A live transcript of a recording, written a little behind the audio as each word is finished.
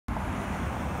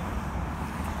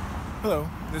Hello,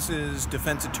 this is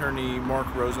defense attorney Mark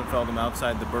Rosenfeld. I'm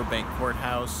outside the Burbank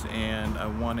Courthouse, and I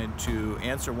wanted to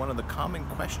answer one of the common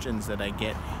questions that I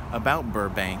get about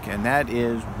Burbank, and that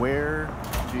is, where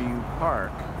do you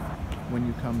park when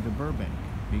you come to Burbank?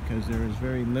 Because there is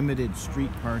very limited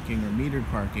street parking or metered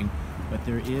parking, but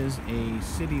there is a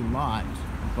city lot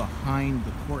behind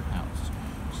the courthouse.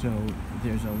 So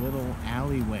there's a little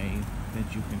alleyway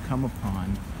that you can come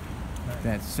upon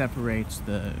that separates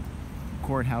the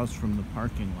courthouse from the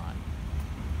parking lot,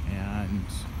 and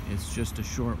it's just a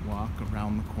short walk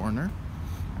around the corner.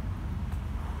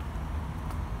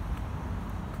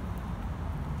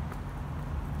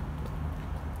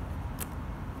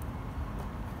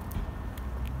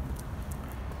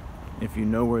 If you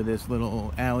know where this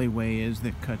little alleyway is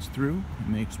that cuts through, it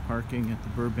makes parking at the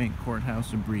Burbank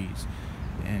Courthouse a breeze,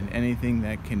 and anything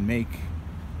that can make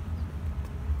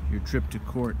your trip to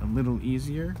court a little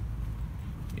easier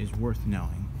is worth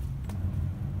knowing.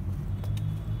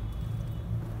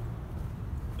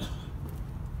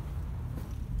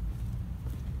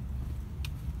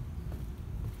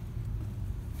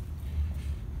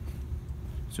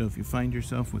 So if you find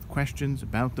yourself with questions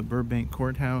about the Burbank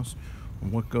Courthouse or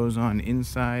what goes on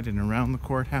inside and around the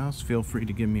courthouse, feel free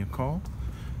to give me a call.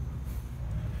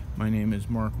 My name is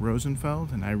Mark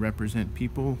Rosenfeld, and I represent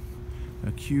people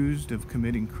accused of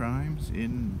committing crimes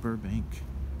in Burbank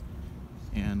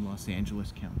and Los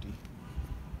Angeles County.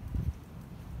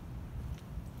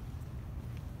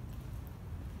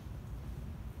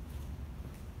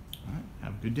 All right,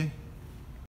 have a good day.